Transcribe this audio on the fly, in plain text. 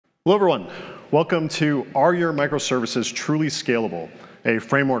Hello, everyone. Welcome to Are Your Microservices Truly Scalable? A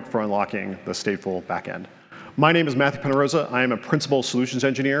framework for unlocking the stateful backend. My name is Matthew Penaroza. I am a principal solutions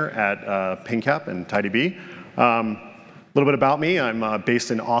engineer at PingCAP and TidyB. A little bit about me. I'm based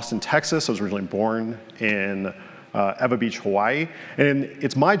in Austin, Texas. I was originally born in Eva Beach, Hawaii. And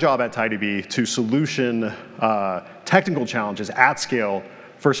it's my job at TidyB to solution technical challenges at scale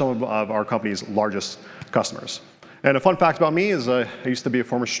for some of our company's largest customers. And a fun fact about me is I used to be a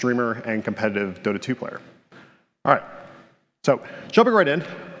former streamer and competitive Dota 2 player. All right, so jumping right in.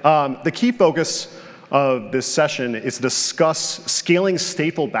 The key focus of this session is to discuss scaling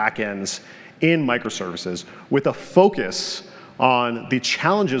stateful backends in microservices with a focus on the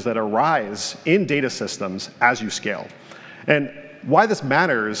challenges that arise in data systems as you scale. And why this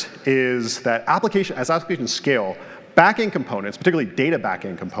matters is that as applications scale, backend components, particularly data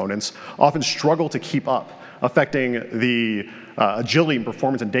backend components, often struggle to keep up, affecting the agility and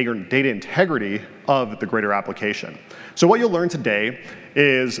performance and data integrity of the greater application. So what you'll learn today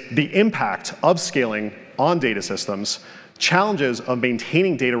is the impact of scaling on data systems, challenges of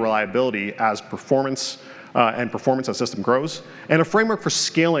maintaining data reliability as performance as system grows, and a framework for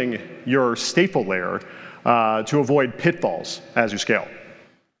scaling your stateful layer to avoid pitfalls as you scale.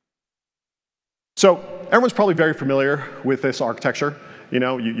 So everyone's probably very familiar with this architecture. You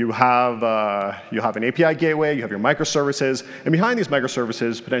know, you have an API gateway, you have your microservices, and behind these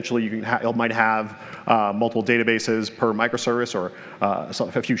microservices, potentially you might have multiple databases per microservice, or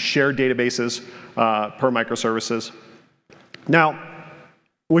a few shared databases per microservices. Now,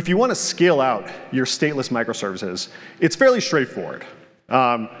 if you want to scale out your stateless microservices, it's fairly straightforward.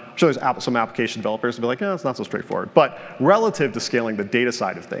 I'm sure there's some application developers will be like, it's not so straightforward. But relative to scaling the data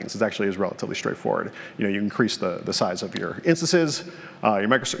side of things, it actually is relatively straightforward. You know, you increase the size of your instances,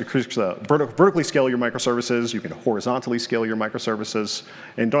 vertically scale your microservices, you can horizontally scale your microservices,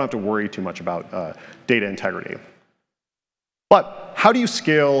 and don't have to worry too much about data integrity. But how do you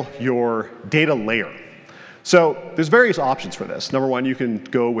scale your data layer? So there's various options for this. Number one, you can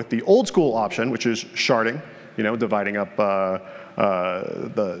go with the old school option, which is sharding, dividing up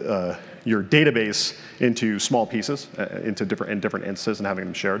your database into small pieces, into different instances, and having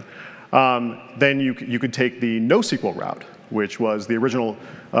them shared. Then you could take the NoSQL route, which was the original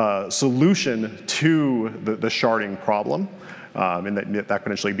solution to the sharding problem. And that could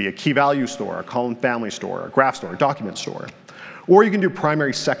potentially be a key value store, a column family store, a graph store, a document store. Or you can do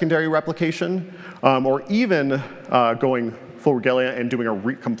primary secondary replication, or even going full regalia and doing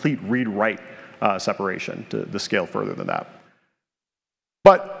a complete read-write separation to scale further than that.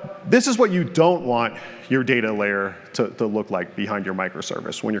 But this is what you don't want your data layer to look like behind your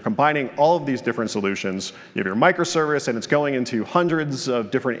microservice. When you're combining all of these different solutions, you have your microservice, and it's going into hundreds of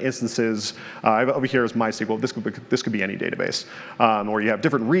different instances. Over here is MySQL. This could be any database. Or you have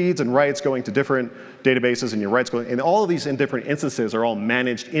different reads and writes going to different databases, and your writes going, and all of these different instances are all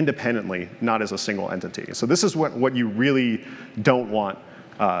managed independently, not as a single entity. So this is what you really don't want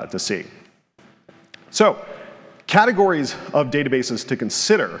to see. So categories of databases to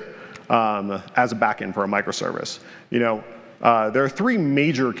consider as a backend for a microservice. There are three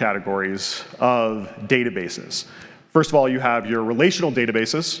major categories of databases. First of all, you have your relational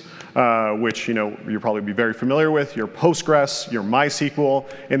databases, which you'll probably be very familiar with, your Postgres, your MySQL.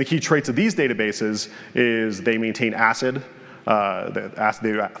 And the key traits of these databases is they maintain ACID,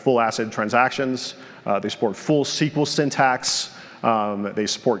 full ACID transactions. They support full SQL syntax. They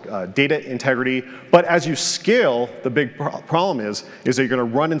support data integrity. But as you scale, the big problem is that you're going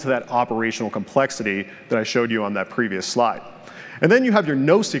to run into that operational complexity that I showed you on that previous slide. And then you have your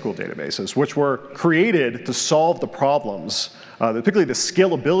NoSQL databases, which were created to solve the problems, particularly the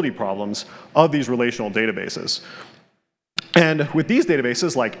scalability problems of these relational databases. And with these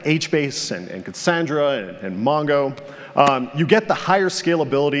databases like HBase and Cassandra and Mongo, you get the higher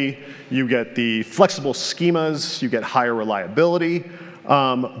scalability, you get the flexible schemas, you get higher reliability,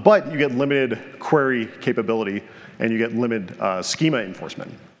 but you get limited query capability, and you get limited schema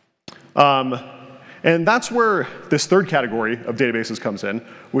enforcement. And that's where this third category of databases comes in,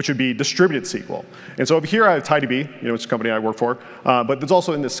 which would be distributed SQL. And so over here I have TidyB, which is a company I work for. But there's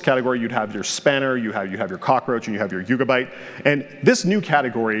also in this category, you'd have your Spanner, you have your Cockroach, and you have your Yugabyte. And this new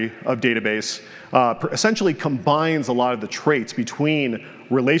category of database essentially combines a lot of the traits between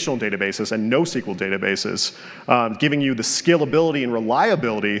relational databases and NoSQL databases, giving you the scalability and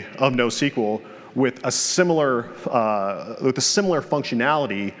reliability of NoSQL with a similar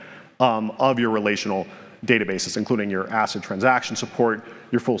functionality of your relational databases, including your ACID transaction support,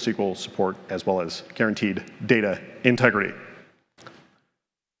 your full SQL support, as well as guaranteed data integrity.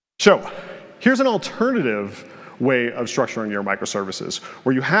 So here's an alternative way of structuring your microservices,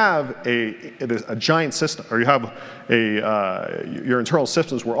 where you have a giant system, or you have your internal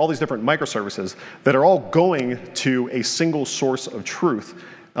systems where all these different microservices that are all going to a single source of truth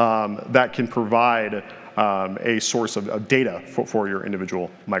that can provide a source of data for your individual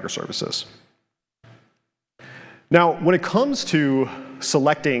microservices. Now, when it comes to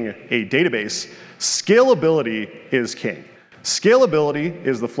selecting a database, scalability is king. Scalability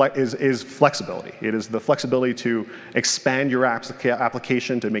is flexibility. It is the flexibility to expand your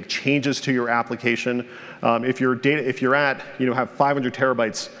application, to make changes to your application. If you're at, have 500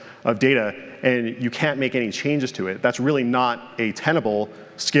 terabytes of data and you can't make any changes to it, that's really not a tenable,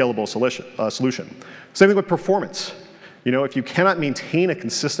 scalable solution. Same thing with performance. If you cannot maintain a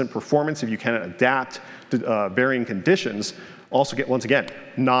consistent performance, if you cannot adapt to varying conditions, also once again,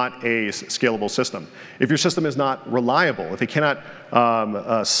 not a scalable system. If your system is not reliable, if it cannot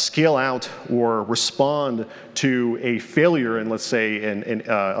scale out or respond to a failure in, let's say, an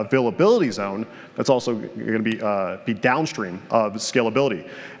availability zone, that's also going to be downstream of scalability.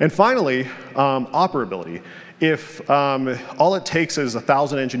 And finally, operability. If all it takes is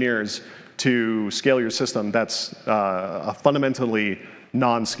 1,000 engineers to scale your system, that's a fundamentally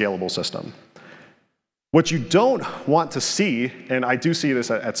non-scalable system. What you don't want to see, and I do see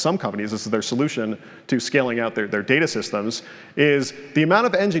this at some companies, this is their solution to scaling out their data systems, is the amount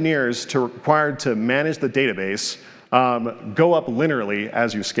of engineers required to manage the database go up linearly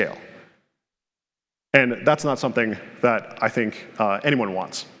as you scale. And that's not something that I think anyone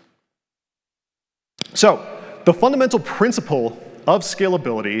wants. So the fundamental principle of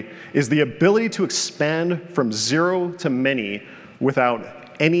scalability is the ability to expand from 0 to many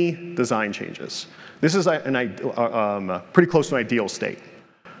without any design changes. This is pretty close to an ideal state.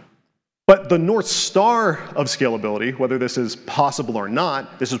 But the North Star of scalability, whether this is possible or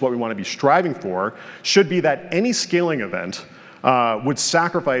not, this is what we want to be striving for, should be that any scaling event would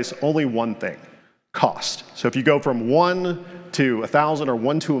sacrifice only one thing: cost. So if you go from 1 to 1,000 or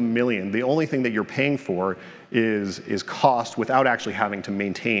 1 to 1,000,000, the only thing that you're paying for is cost without actually having to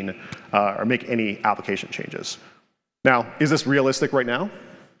maintain or make any application changes. Now, is this realistic right now?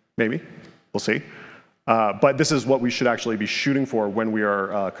 Maybe. We'll see. But this is what we should actually be shooting for when we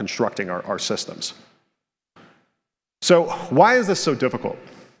are constructing our systems. So why is this so difficult?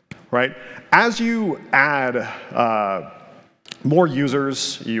 Right? As you add more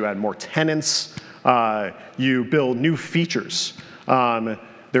users, you add more tenants, you build new features.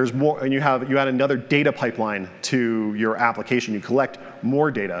 There's more, and you add another data pipeline to your application. You collect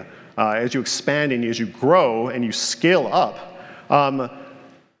more data. As you expand and as you grow and you scale up,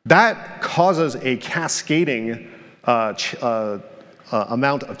 that causes a cascading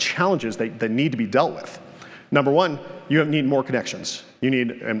amount of challenges that need to be dealt with. Number one, you need more connections. You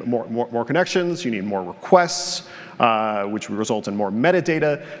need more connections, you need more requests, which will result in more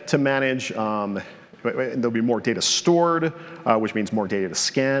metadata to manage. There'll be more data stored, which means more data to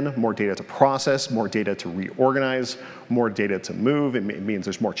scan, more data to process, more data to reorganize, more data to move. It means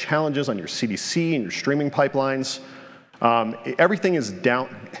there's more challenges on your CDC and your streaming pipelines. Everything is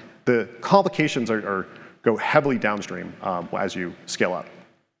down. The complications go heavily downstream as you scale up.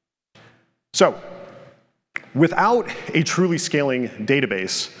 So without a truly scaling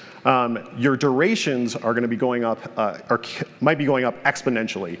database, your durations are going to be going up, or might be going up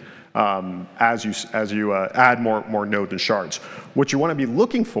exponentially as you add more nodes and shards. What you want to be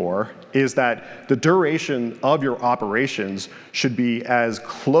looking for is that the duration of your operations should be as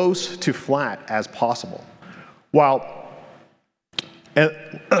close to flat as possible.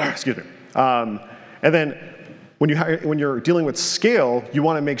 Excuse me. And then when you're dealing with scale, you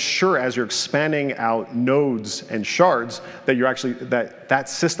want to make sure as you're expanding out nodes and shards that that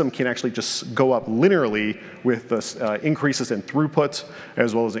system can actually just go up linearly with the increases in throughput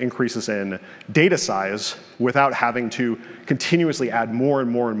as well as increases in data size without having to continuously add more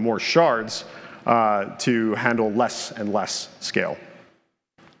and more and more shards to handle less and less scale.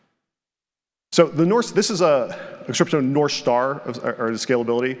 So this is a description of North Star or the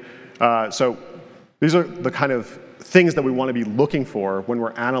scalability. So these are the kind of things that we want to be looking for when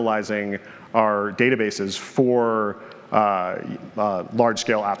we're analyzing our databases for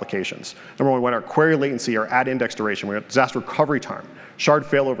large-scale applications. Number one, we want our query latency, our ad index duration, we want disaster recovery time, shard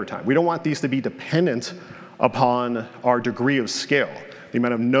failover time. We don't want these to be dependent upon our degree of scale, the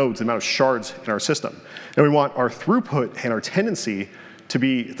amount of nodes, the amount of shards in our system. And we want our throughput and our tendency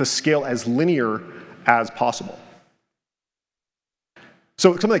to scale as linear as possible.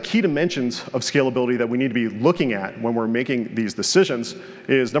 So some of the key dimensions of scalability that we need to be looking at when we're making these decisions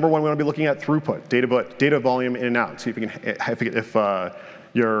is, number one, we want to be looking at throughput, data volume in and out. See if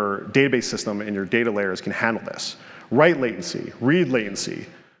your database system and your data layers can handle this. Write latency, read latency,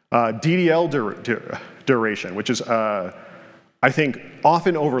 DDL duration, which is, I think,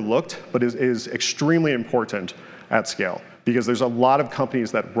 often overlooked, but is extremely important at scale. Because there's a lot of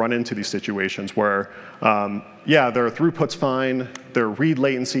companies that run into these situations where, yeah, their throughput's fine, their read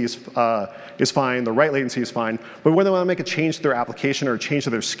latency is fine, the write latency is fine, but when they want to make a change to their application or a change to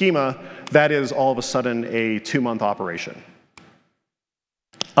their schema, that is all of a sudden a 2-month operation.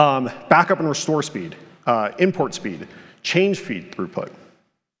 Backup and restore speed, import speed, change feed throughput.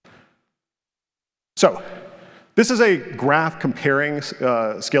 So this is a graph comparing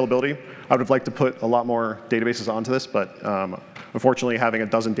scalability. I would have liked to put a lot more databases onto this, but unfortunately, having a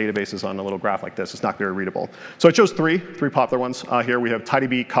dozen databases on a little graph like this is not very readable. So I chose three popular ones. Here we have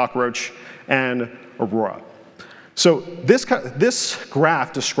TidyB, Cockroach, and Aurora. So this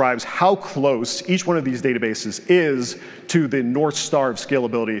graph describes how close each one of these databases is to the North Star of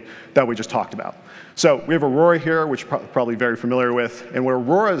scalability that we just talked about. So we have Aurora here, which you're probably very familiar with, and where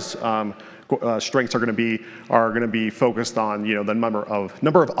Aurora's strengths are going to be focused on the number of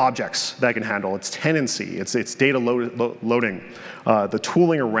objects that it can handle, its tenancy, its data loading, the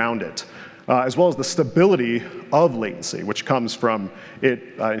tooling around it, as well as the stability of latency, which comes from it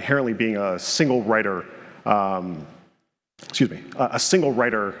inherently being a single writer, a single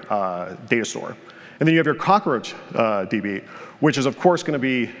writer data store. And then you have your Cockroach DB, which is of course going to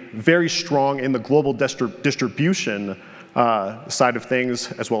be very strong in the global distribution side of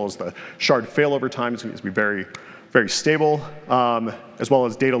things, as well as the shard failover time. It's going to be very, very stable, as well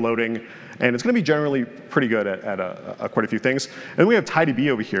as data loading. And it's going to be generally pretty good at quite a few things. And we have TidyB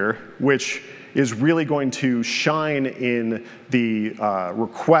over here, which is really going to shine in the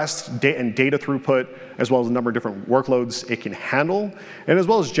request and data throughput, as well as the number of different workloads it can handle, and as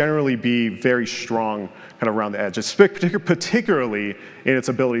well as generally be very strong kind of around the edge, particularly in its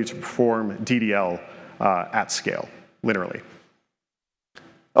ability to perform DDL at scale. Linearly.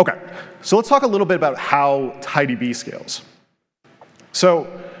 Okay, so let's talk a little bit about how TidyB scales. So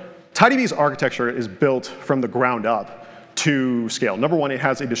TidyB's architecture is built from the ground up to scale. Number one, it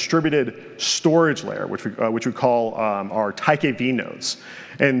has a distributed storage layer, which we call our TiKV nodes.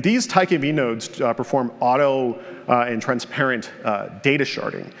 And these TiKV nodes perform auto and transparent data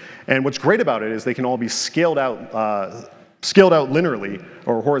sharding. And what's great about it is they can all be scaled out linearly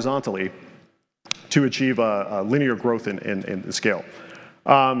or horizontally to achieve a linear growth in scale.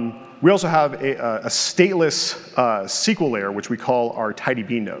 We also have a stateless SQL layer, which we call our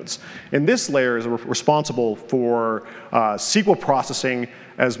TidyB nodes. And this layer is responsible for SQL processing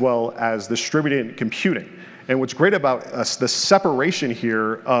as well as distributed computing. And what's great about the separation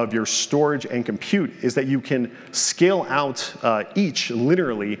here of your storage and compute is that you can scale out each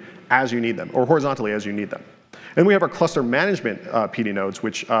linearly as you need them, or horizontally as you need them. And we have our cluster management PD nodes,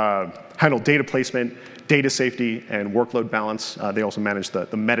 which handle data placement, data safety, and workload balance. They also manage the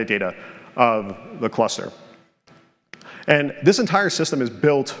metadata of the cluster. And this entire system is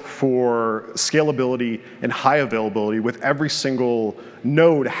built for scalability and high availability, with every single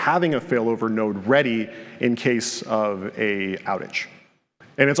node having a failover node ready in case of an outage.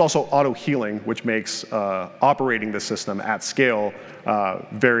 And it's also auto-healing, which makes operating the system at scale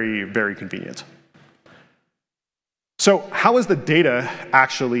very, very convenient. So how is the data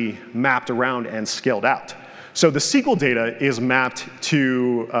actually mapped around and scaled out? So the SQL data is mapped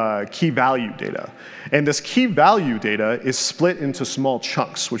to key value data. And this key value data is split into small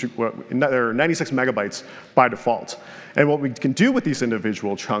chunks, which are 96 megabytes by default. And what we can do with these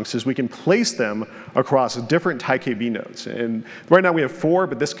individual chunks is we can place them across different TiKV nodes. And right now we have 4,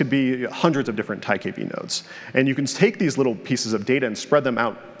 but this could be hundreds of different TiKV nodes. And you can take these little pieces of data and spread them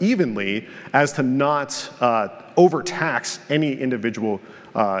out evenly as to not overtax any individual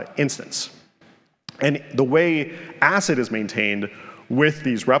instance. And the way ACID is maintained with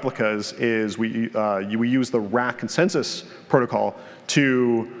these replicas is we use the rack consensus protocol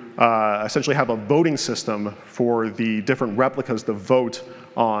to essentially have a voting system for the different replicas to vote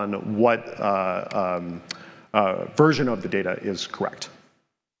on what version of the data is correct.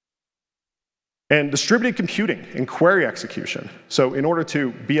 And distributed computing and query execution. So in order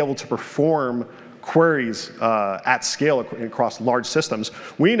to be able to perform queries at scale across large systems,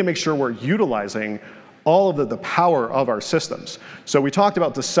 we need to make sure we're utilizing all of the power of our systems. So we talked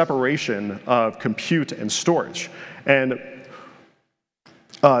about the separation of compute and storage. And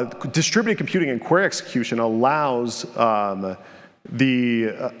distributed computing and query execution allows the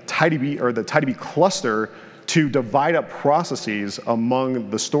TidyB cluster to divide up processes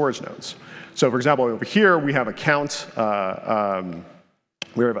among the storage nodes. So for example, over here we have a count.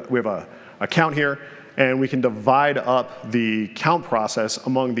 We have a count here, and we can divide up the count process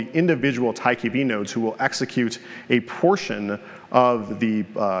among the individual TiDB nodes who will execute a portion of the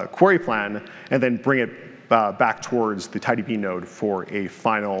query plan and then bring it back towards the TiDB node for a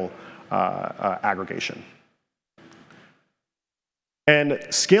final aggregation. And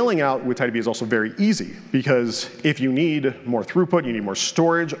scaling out with TiDB is also very easy, because if you need more throughput, you need more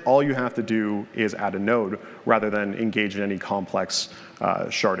storage, all you have to do is add a node rather than engage in any complex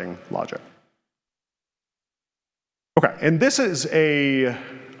sharding logic. OK, and this is a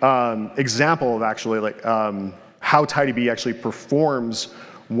example of actually like how TiDB actually performs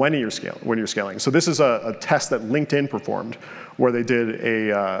when you're scaling. So this is a test that LinkedIn performed, where they did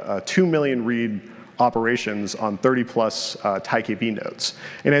a 2 million read operations on 30+ TiDB nodes.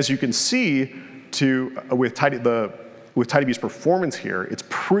 And as you can see, with TiDB's performance here, it's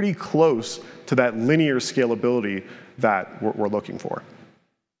pretty close to that linear scalability that we're looking for.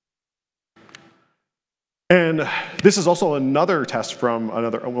 And this is also another test from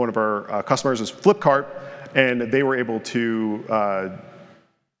one of our customers, is Flipkart, and they were able to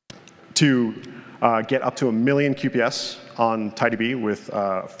get up to 1 million QPS on TiDB with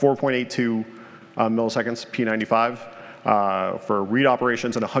 4.82 milliseconds P95 for read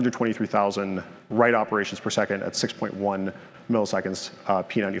operations and 123,000 write operations per second at 6.1 milliseconds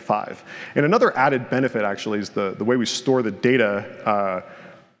P95. And another added benefit actually is the way we store the data.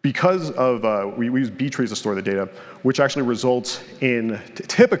 Because of we use B trees to store the data, which actually results in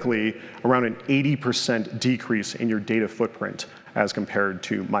typically around an 80% decrease in your data footprint as compared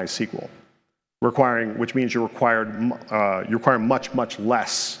to MySQL, which means you require much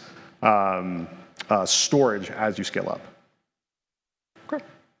less storage as you scale up. Okay.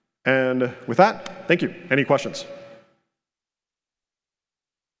 And with that, thank you. Any questions?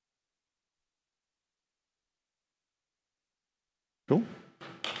 Cool.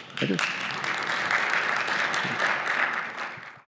 Thank you.